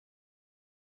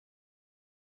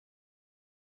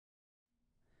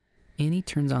Annie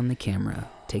turns on the camera,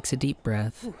 takes a deep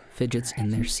breath, fidgets in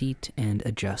their seat, and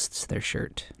adjusts their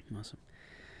shirt. Awesome.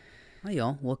 Hi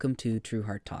y'all, welcome to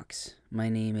Trueheart Talks. My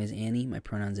name is Annie, my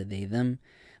pronouns are they, them.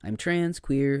 I'm trans,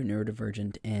 queer,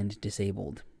 neurodivergent, and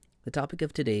disabled. The topic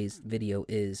of today's video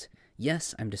is,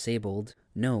 yes, I'm disabled,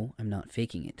 no, I'm not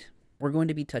faking it. We're going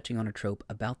to be touching on a trope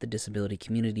about the disability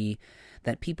community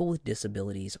that people with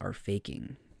disabilities are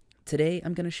faking. Today,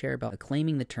 I'm going to share about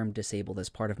claiming the term disabled as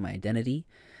part of my identity,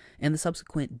 and the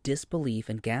subsequent disbelief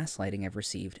and gaslighting I've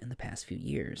received in the past few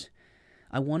years.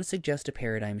 I want to suggest a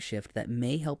paradigm shift that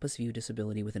may help us view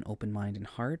disability with an open mind and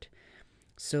heart,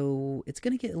 so it's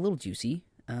going to get a little juicy.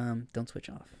 Don't switch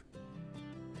off.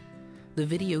 The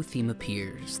video theme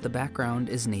appears. The background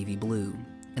is navy blue.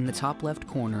 In the top left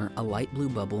corner, a light blue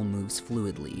bubble moves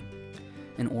fluidly.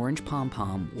 An orange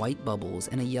pom-pom, white bubbles,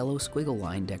 and a yellow squiggle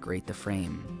line decorate the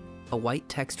frame. A white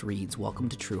text reads, "Welcome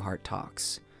to Trueheart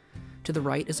Talks." To the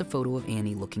right is a photo of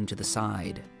Annie looking to the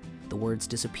side. The words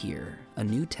disappear. A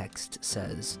new text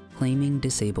says, "Claiming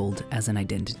disabled as an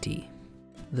identity."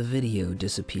 The video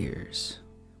disappears.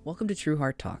 Welcome to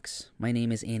Trueheart Talks. My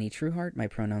name is Annie Trueheart. My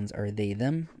pronouns are they,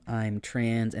 them. I'm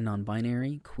trans and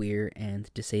non-binary, queer,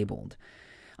 and disabled.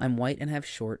 I'm white and have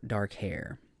short, dark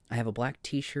hair. I have a black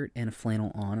t-shirt and a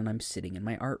flannel on, and I'm sitting in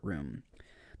my art room.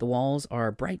 The walls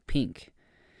are bright pink.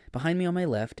 Behind me on my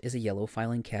left is a yellow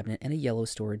filing cabinet and a yellow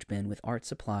storage bin with art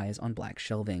supplies on black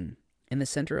shelving. In the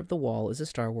center of the wall is a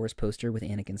Star Wars poster with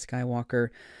Anakin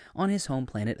Skywalker on his home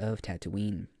planet of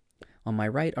Tatooine. On my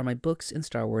right are my books and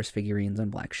Star Wars figurines on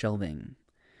black shelving.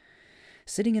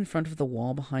 Sitting in front of the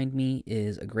wall behind me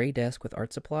is a gray desk with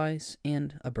art supplies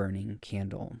and a burning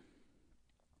candle.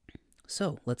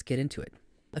 So, let's get into it.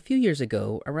 A few years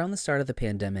ago, around the start of the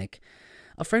pandemic,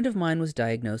 a friend of mine was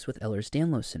diagnosed with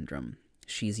Ehlers-Danlos syndrome.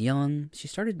 She's young, she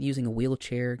started using a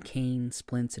wheelchair, cane,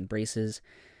 splints, and braces.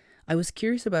 I was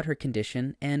curious about her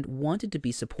condition and wanted to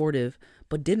be supportive,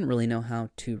 but didn't really know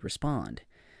how to respond.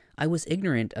 I was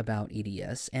ignorant about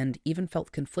EDS and even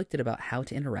felt conflicted about how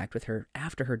to interact with her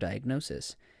after her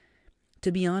diagnosis.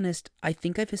 To be honest, I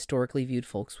think I've historically viewed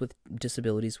folks with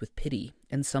disabilities with pity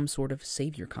and some sort of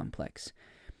savior complex.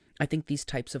 I think these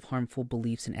types of harmful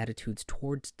beliefs and attitudes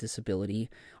towards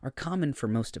disability are common for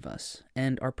most of us,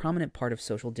 and are a prominent part of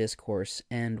social discourse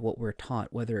and what we're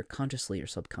taught, whether consciously or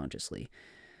subconsciously.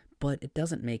 But it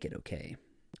doesn't make it okay.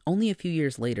 Only a few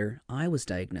years later, I was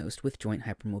diagnosed with joint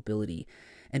hypermobility,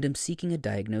 and am seeking a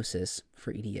diagnosis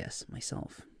for EDS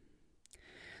myself.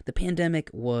 The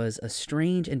pandemic was a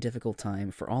strange and difficult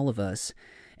time for all of us,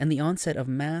 and the onset of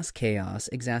mass chaos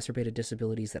exacerbated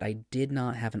disabilities that I did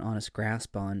not have an honest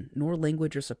grasp on, nor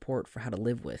language or support for how to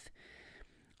live with.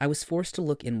 I was forced to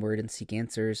look inward and seek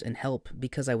answers and help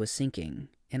because I was sinking,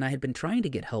 and I had been trying to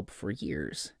get help for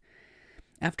years.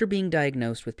 After being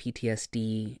diagnosed with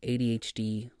PTSD,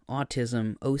 ADHD,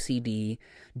 autism, OCD,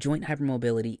 joint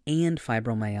hypermobility, and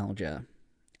fibromyalgia,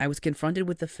 I was confronted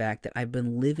with the fact that I've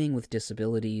been living with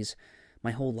disabilities my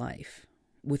whole life.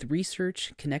 With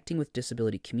research, connecting with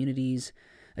disability communities,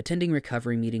 attending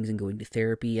recovery meetings, and going to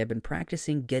therapy, I've been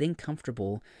practicing getting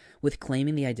comfortable with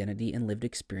claiming the identity and lived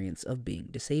experience of being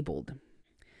disabled.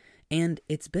 And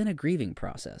it's been a grieving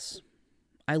process.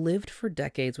 I lived for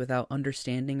decades without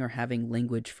understanding or having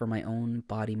language for my own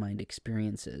body-mind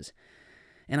experiences,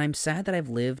 and I'm sad that I've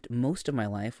lived most of my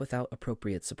life without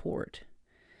appropriate support.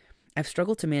 I've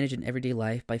struggled to manage an everyday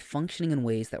life by functioning in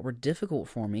ways that were difficult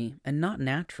for me and not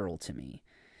natural to me.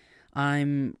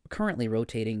 I'm currently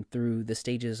rotating through the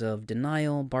stages of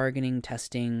denial, bargaining,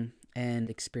 testing, and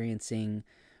experiencing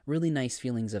really nice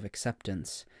feelings of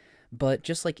acceptance. But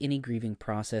just like any grieving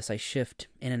process, I shift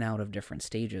in and out of different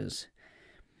stages.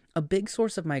 A big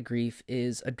source of my grief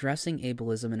is addressing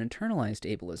ableism and internalized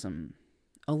ableism.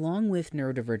 Along with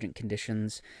neurodivergent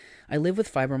conditions, I live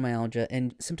with fibromyalgia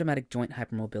and symptomatic joint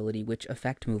hypermobility, which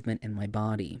affect movement in my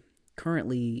body.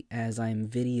 Currently, as I'm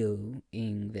videoing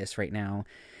this right now,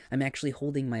 I'm actually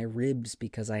holding my ribs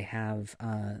because I have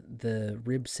the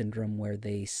rib syndrome where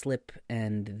they slip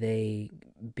and they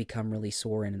become really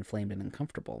sore and inflamed and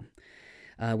uncomfortable,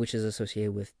 which is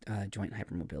associated with joint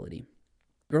hypermobility.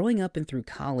 Growing up and through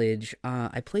college,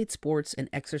 I played sports and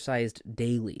exercised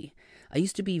daily. I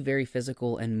used to be very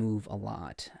physical and move a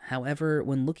lot. However,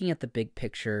 when looking at the big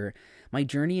picture, my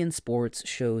journey in sports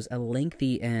shows a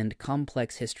lengthy and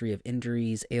complex history of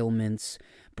injuries, ailments,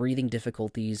 breathing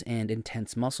difficulties, and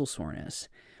intense muscle soreness.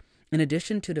 In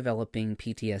addition to developing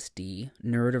PTSD,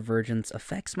 neurodivergence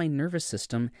affects my nervous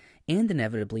system and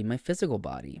inevitably my physical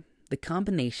body. The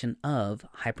combination of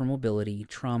hypermobility,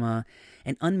 trauma,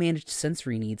 and unmanaged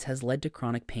sensory needs has led to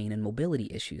chronic pain and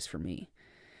mobility issues for me.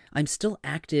 I'm still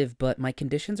active, but my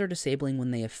conditions are disabling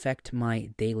when they affect my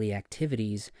daily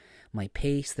activities, my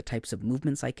pace, the types of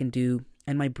movements I can do,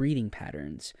 and my breathing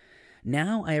patterns.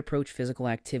 Now I approach physical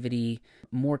activity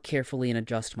more carefully and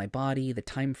adjust my body, the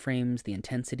time frames, the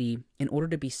intensity, in order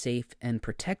to be safe and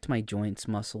protect my joints,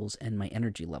 muscles, and my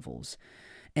energy levels.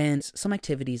 And some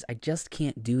activities I just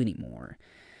can't do anymore.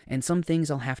 And some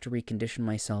things I'll have to recondition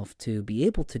myself to be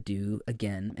able to do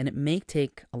again, and it may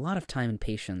take a lot of time and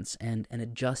patience and an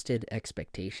adjusted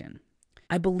expectation.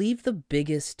 I believe the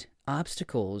biggest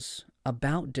obstacles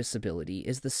about disability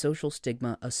is the social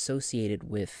stigma associated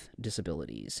with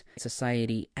disabilities.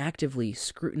 Society actively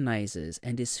scrutinizes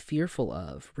and is fearful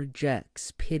of,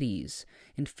 rejects, pities,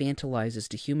 infantilizes,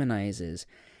 dehumanizes,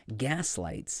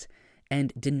 gaslights,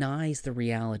 and denies the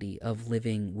reality of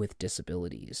living with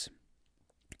disabilities.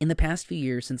 In the past few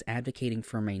years, since advocating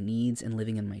for my needs and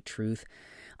living in my truth,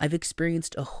 I've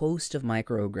experienced a host of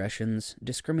microaggressions,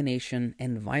 discrimination,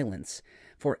 and violence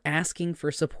for asking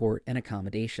for support and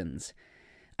accommodations.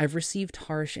 I've received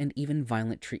harsh and even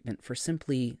violent treatment for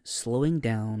simply slowing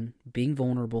down, being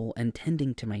vulnerable, and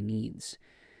tending to my needs.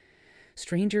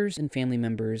 Strangers and family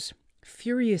members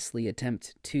furiously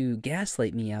attempt to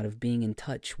gaslight me out of being in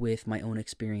touch with my own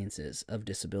experiences of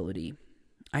disability.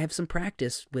 I have some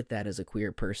practice with that as a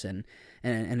queer person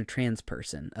and a trans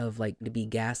person, of like to be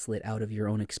gaslit out of your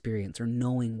own experience or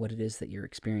knowing what it is that you're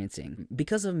experiencing.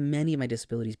 Because of many of my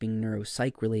disabilities being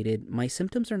neuropsych related, my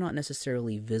symptoms are not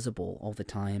necessarily visible all the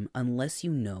time unless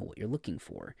you know what you're looking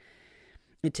for.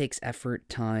 It takes effort,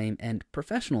 time, and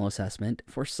professional assessment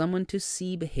for someone to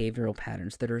see behavioral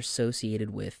patterns that are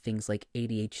associated with things like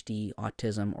ADHD,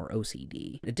 autism, or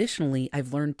OCD. Additionally,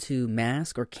 I've learned to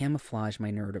mask or camouflage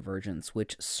my neurodivergence,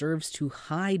 which serves to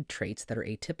hide traits that are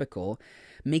atypical,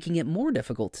 making it more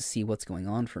difficult to see what's going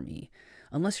on for me.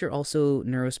 Unless you're also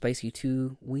neurospicy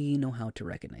too, we know how to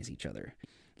recognize each other.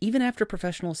 Even after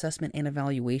professional assessment and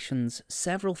evaluations,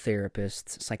 several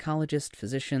therapists, psychologists,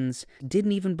 physicians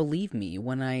didn't even believe me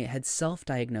when I had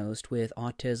self-diagnosed with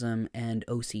autism and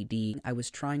OCD. I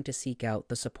was trying to seek out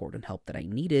the support and help that I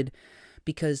needed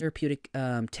because therapeutic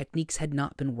techniques had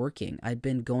not been working. I'd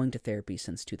been going to therapy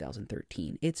since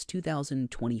 2013. It's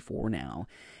 2024 now,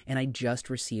 and I just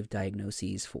received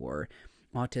diagnoses for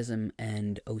autism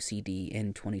and OCD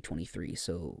in 2023,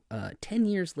 so 10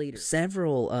 years later.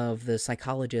 Several of the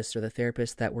psychologists or the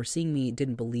therapists that were seeing me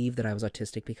didn't believe that I was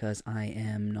autistic because I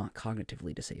am not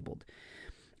cognitively disabled.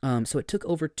 So it took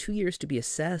over 2 years to be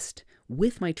assessed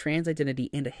with my trans identity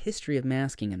and a history of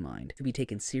masking in mind to be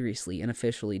taken seriously and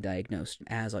officially diagnosed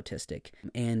as autistic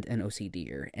and an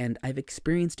OCDer. And I've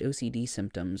experienced OCD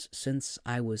symptoms since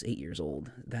I was 8 years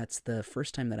old. That's the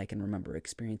first time that I can remember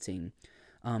experiencing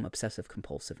obsessive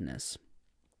compulsiveness.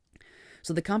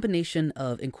 So the combination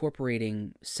of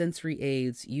incorporating sensory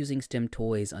aids, using STEM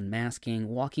toys, unmasking,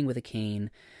 walking with a cane,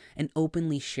 and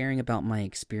openly sharing about my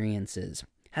experiences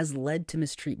has led to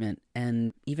mistreatment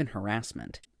and even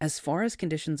harassment. As far as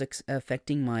conditions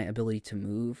affecting my ability to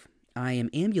move, I am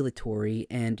ambulatory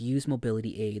and use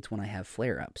mobility aids when I have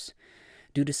flare-ups.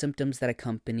 Due to symptoms that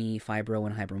accompany fibro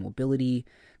and hypermobility,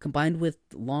 combined with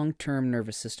long-term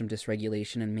nervous system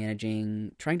dysregulation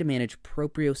and trying to manage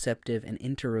proprioceptive and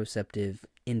interoceptive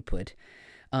input,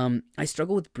 I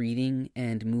struggle with breathing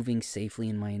and moving safely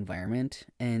in my environment,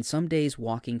 and some days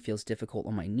walking feels difficult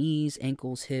on my knees,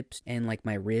 ankles, hips, and like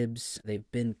my ribs.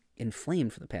 They've been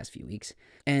inflamed for the past few weeks,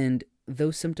 and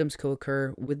those symptoms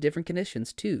co-occur with different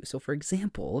conditions too. So for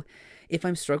example, if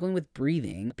I'm struggling with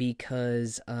breathing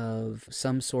because of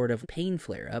some sort of pain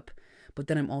flare-up, but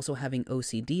then I'm also having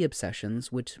OCD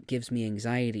obsessions, which gives me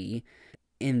anxiety,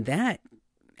 in that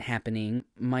happening,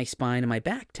 my spine and my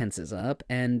back tenses up,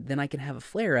 and then I can have a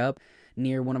flare-up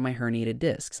near one of my herniated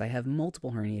discs. I have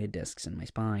multiple herniated discs in my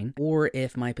spine. Or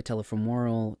if my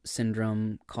patellofemoral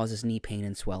syndrome causes knee pain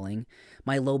and swelling,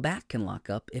 my low back can lock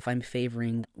up if I'm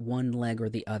favoring one leg or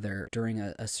the other during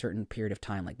a certain period of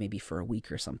time, like maybe for a week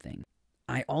or something.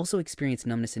 I also experience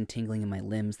numbness and tingling in my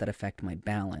limbs that affect my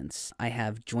balance. I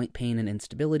have joint pain and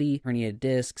instability, herniated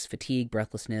discs, fatigue,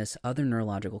 breathlessness, other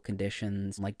neurological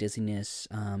conditions like dizziness,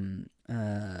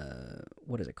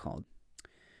 what is it called?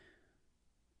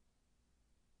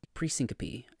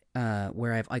 Presyncope,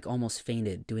 where I've like almost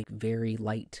fainted doing very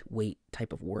lightweight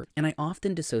type of work. And I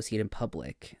often dissociate in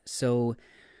public. So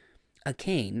a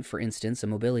cane, for instance, a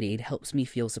mobility aid, helps me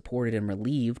feel supported and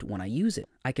relieved when I use it.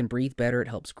 I can breathe better. It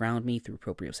helps ground me through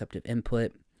proprioceptive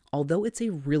input. Although it's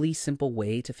a really simple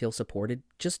way to feel supported,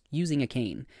 just using a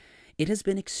cane, it has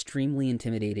been extremely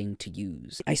intimidating to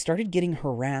use. I started getting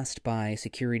harassed by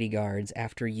security guards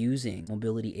after using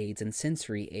mobility aids and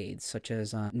sensory aids, such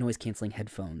as noise-canceling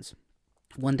headphones.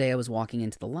 One day I was walking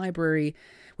into the library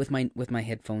with my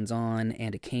headphones on,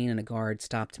 and a cane and a guard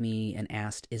stopped me and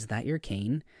asked, "Is that your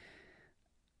cane?"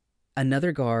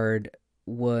 Another guard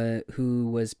who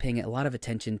was paying a lot of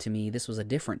attention to me, this was a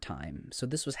different time. So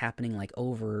this was happening like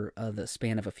over the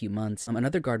span of a few months.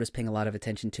 Another guard was paying a lot of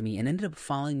attention to me and ended up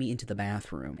following me into the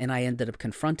bathroom. And I ended up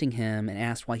confronting him and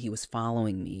asked why he was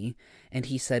following me. And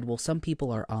he said, well, some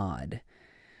people are odd.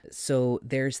 So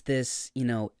there's this,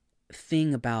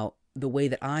 thing about the way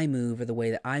that I move or the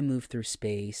way that I move through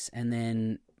space, and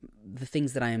then the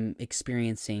things that I'm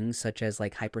experiencing, such as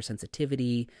like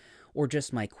hypersensitivity or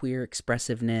just my queer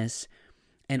expressiveness,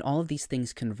 and all of these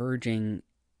things converging,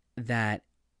 that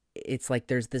it's like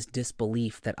there's this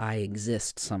disbelief that I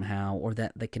exist somehow, or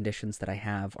that the conditions that I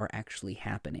have are actually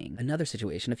happening. Another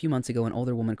situation, a few months ago, an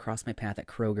older woman crossed my path at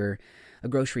Kroger, a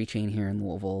grocery chain here in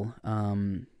Louisville.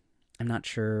 I'm not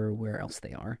sure where else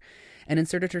they are, and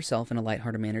inserted herself in a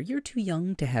lighthearted manner, "You're too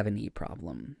young to have a knee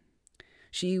problem."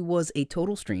 She was a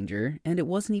total stranger, and it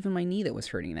wasn't even my knee that was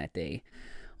hurting that day.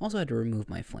 Also had to remove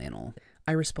my flannel.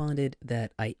 I responded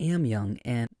that I am young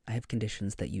and I have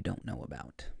conditions that you don't know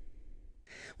about.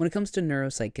 When it comes to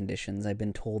neuropsych conditions, I've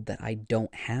been told that I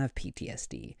don't have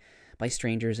PTSD by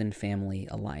strangers and family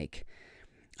alike.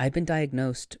 I've been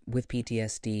diagnosed with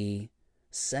PTSD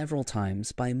several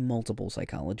times by multiple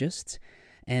psychologists,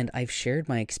 and I've shared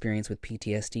my experience with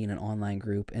PTSD in an online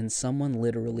group, and someone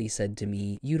literally said to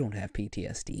me, "You don't have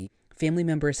PTSD." Family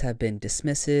members have been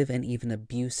dismissive and even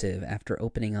abusive after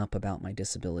opening up about my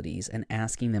disabilities and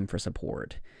asking them for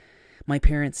support. My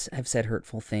parents have said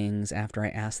hurtful things after I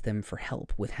asked them for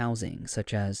help with housing,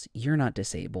 such as, "You're not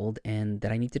disabled," and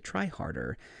that I need to try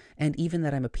harder, and even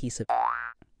that I'm a piece of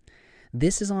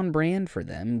This is on brand for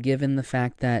them, given the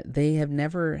fact that they have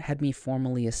never had me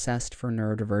formally assessed for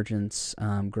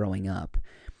neurodivergence growing up.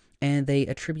 And they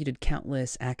attributed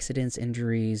countless accidents,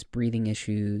 injuries, breathing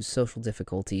issues, social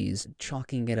difficulties,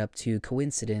 chalking it up to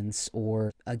coincidence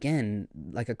or, again,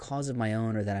 like a cause of my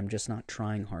own, or that I'm just not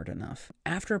trying hard enough.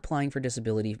 After applying for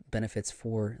disability benefits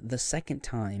for the second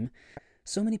time,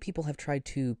 so many people have tried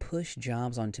to push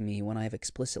jobs onto me when I've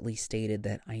explicitly stated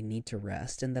that I need to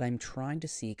rest and that I'm trying to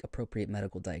seek appropriate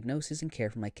medical diagnosis and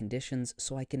care for my conditions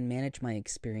so I can manage my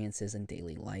experiences in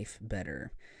daily life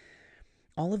better.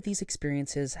 All of these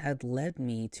experiences had led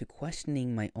me to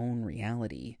questioning my own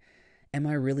reality. Am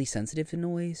I really sensitive to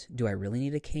noise? Do I really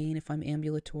need a cane if I'm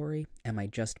ambulatory? Am I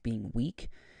just being weak?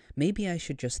 Maybe I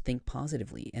should just think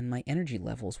positively and my energy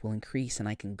levels will increase and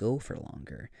I can go for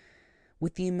longer.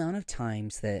 With the amount of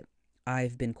times that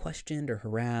I've been questioned or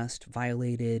harassed,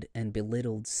 violated, and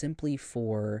belittled simply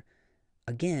for,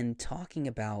 again, talking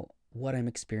about what I'm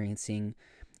experiencing,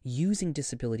 using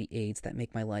disability aids that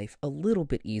make my life a little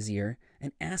bit easier,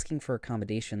 and asking for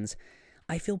accommodations,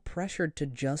 I feel pressured to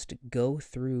just go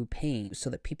through pain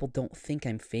so that people don't think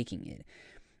I'm faking it.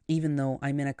 Even though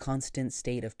I'm in a constant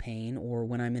state of pain, or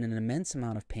when I'm in an immense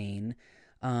amount of pain,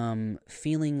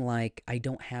 feeling like I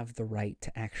don't have the right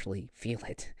to actually feel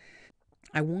it.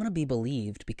 I want to be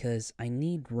believed because I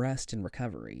need rest and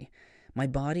recovery. My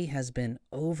body has been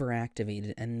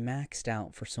overactivated and maxed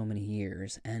out for so many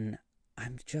years, and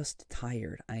I'm just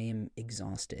tired. I am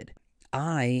exhausted.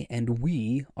 I and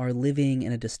we are living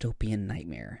in a dystopian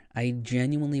nightmare. I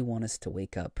genuinely want us to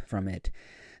wake up from it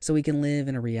so we can live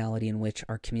in a reality in which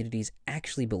our communities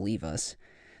actually believe us,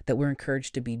 that we're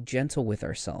encouraged to be gentle with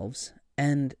ourselves,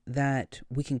 and that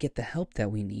we can get the help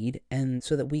that we need, and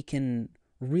so that we can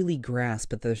really grasp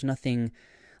that there's nothing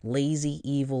lazy,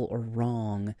 evil, or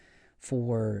wrong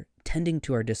for tending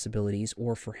to our disabilities,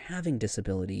 or for having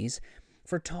disabilities,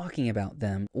 for talking about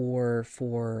them, or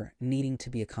for needing to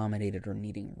be accommodated or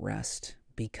needing rest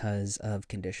because of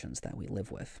conditions that we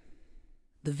live with.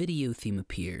 The video theme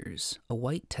appears. A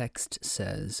white text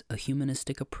says, "A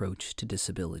humanistic approach to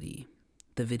disability."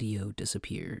 The video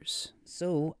disappears.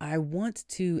 So I want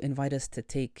to invite us to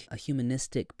take a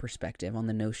humanistic perspective on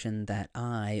the notion that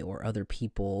I or other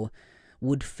people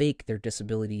would fake their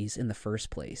disabilities in the first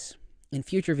place. In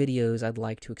future videos, I'd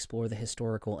like to explore the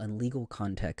historical and legal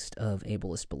context of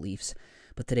ableist beliefs,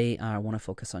 but today I want to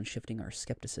focus on shifting our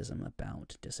skepticism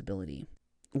about disability.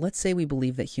 Let's say we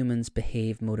believe that humans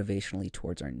behave motivationally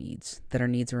towards our needs, that our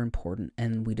needs are important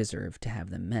and we deserve to have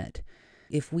them met.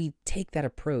 If we take that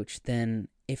approach, then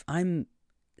if I'm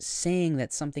saying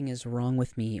that something is wrong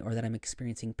with me, or that I'm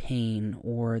experiencing pain,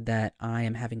 or that I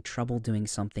am having trouble doing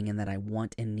something and that I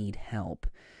want and need help,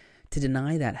 to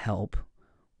deny that help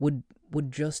would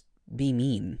just be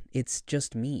mean. It's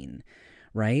just mean,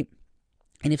 right?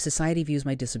 And if society views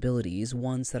my disabilities,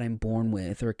 ones that I'm born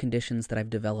with or conditions that I've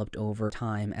developed over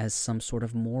time, as some sort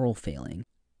of moral failing,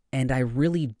 and I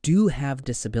really do have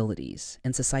disabilities,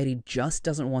 and society just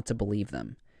doesn't want to believe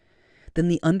them, then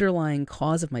the underlying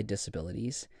cause of my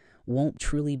disabilities won't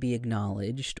truly be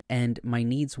acknowledged, and my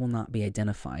needs will not be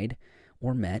identified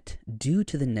or met due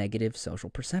to the negative social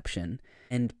perception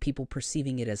and people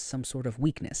perceiving it as some sort of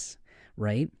weakness,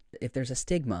 right? If there's a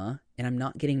stigma and I'm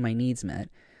not getting my needs met,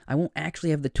 I won't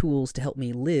actually have the tools to help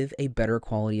me live a better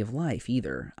quality of life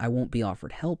either. I won't be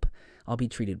offered help. I'll be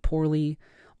treated poorly.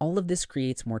 All of this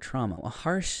creates more trauma. A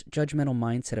harsh, judgmental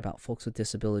mindset about folks with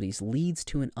disabilities leads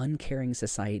to an uncaring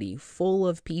society full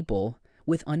of people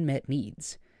with unmet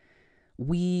needs.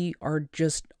 We are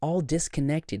just all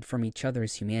disconnected from each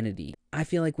other's humanity. I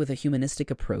feel like with a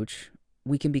humanistic approach,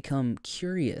 we can become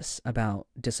curious about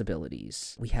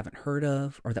disabilities we haven't heard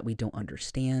of or that we don't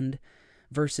understand,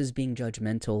 versus being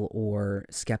judgmental or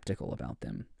skeptical about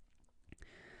them.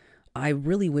 I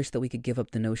really wish that we could give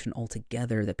up the notion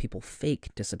altogether that people fake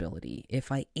disability. If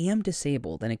I am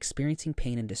disabled and experiencing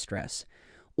pain and distress,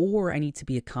 or I need to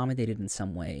be accommodated in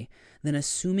some way, then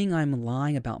assuming I'm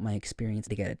lying about my experience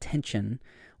to get attention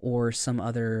or some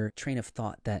other train of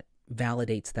thought that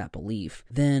validates that belief,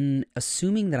 then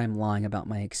assuming that I'm lying about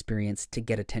my experience to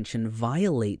get attention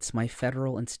violates my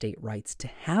federal and state rights to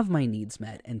have my needs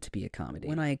met and to be accommodated.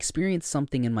 When I experience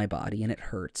something in my body and it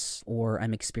hurts, or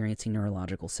I'm experiencing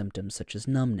neurological symptoms such as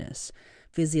numbness,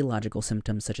 physiological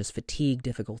symptoms such as fatigue,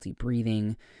 difficulty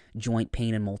breathing, joint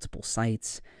pain in multiple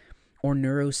sites, or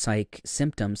neuropsych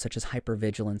symptoms such as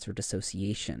hypervigilance or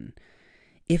dissociation,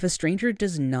 if a stranger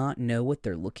does not know what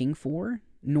they're looking for,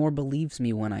 nor believes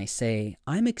me when I say,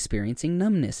 I'm experiencing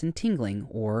numbness and tingling,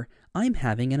 or I'm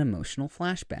having an emotional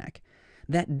flashback,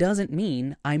 that doesn't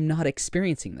mean I'm not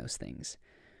experiencing those things.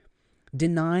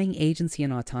 Denying agency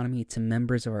and autonomy to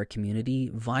members of our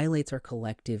community violates our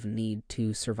collective need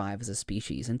to survive as a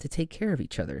species and to take care of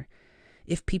each other.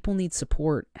 If people need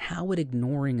support, how would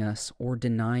ignoring us or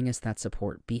denying us that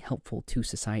support be helpful to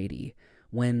society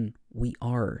when we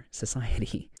are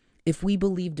society? If we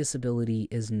believe disability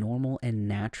is normal and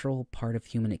natural part of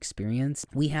human experience,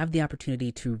 we have the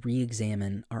opportunity to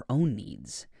re-examine our own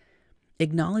needs,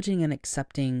 acknowledging and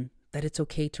accepting that it's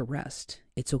okay to rest,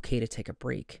 it's okay to take a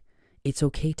break, it's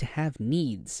okay to have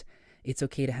needs, it's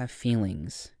okay to have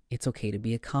feelings, it's okay to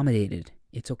be accommodated,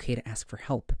 it's okay to ask for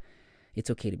help, it's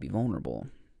okay to be vulnerable.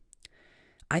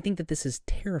 I think that this is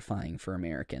terrifying for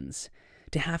Americans,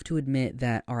 to have to admit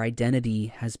that our identity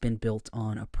has been built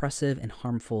on oppressive and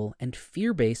harmful and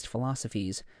fear-based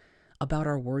philosophies about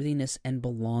our worthiness and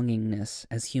belongingness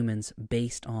as humans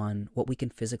based on what we can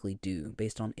physically do,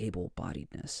 based on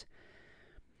able-bodiedness.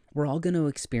 We're all going to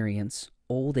experience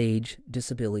old age,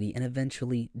 disability, and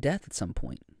eventually death at some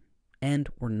point. And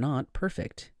we're not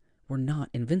perfect. We're not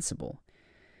invincible.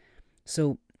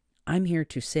 So I'm here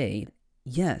to say,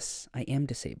 yes, I am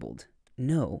disabled.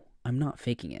 No, I'm not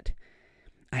faking it.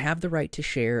 I have the right to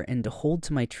share and to hold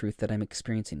to my truth that I'm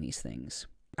experiencing these things.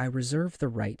 I reserve the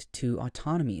right to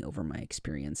autonomy over my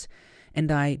experience, and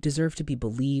I deserve to be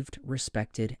believed,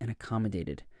 respected, and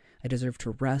accommodated. I deserve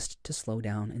to rest, to slow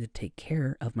down, and to take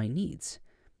care of my needs.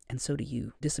 And so do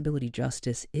you. Disability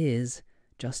justice is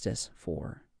justice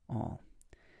for all.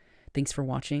 Thanks for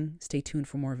watching. Stay tuned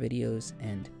for more videos,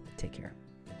 and take care.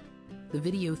 The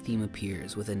video theme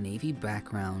appears with a navy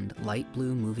background, light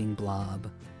blue moving blob,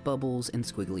 bubbles, and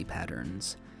squiggly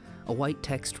patterns. A white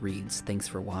text reads, "Thanks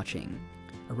for watching."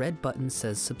 A red button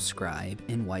says subscribe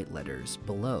in white letters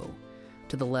below.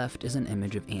 To the left is an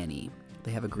image of Annie.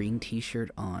 They have a green t-shirt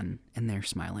on, and they're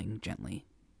smiling gently.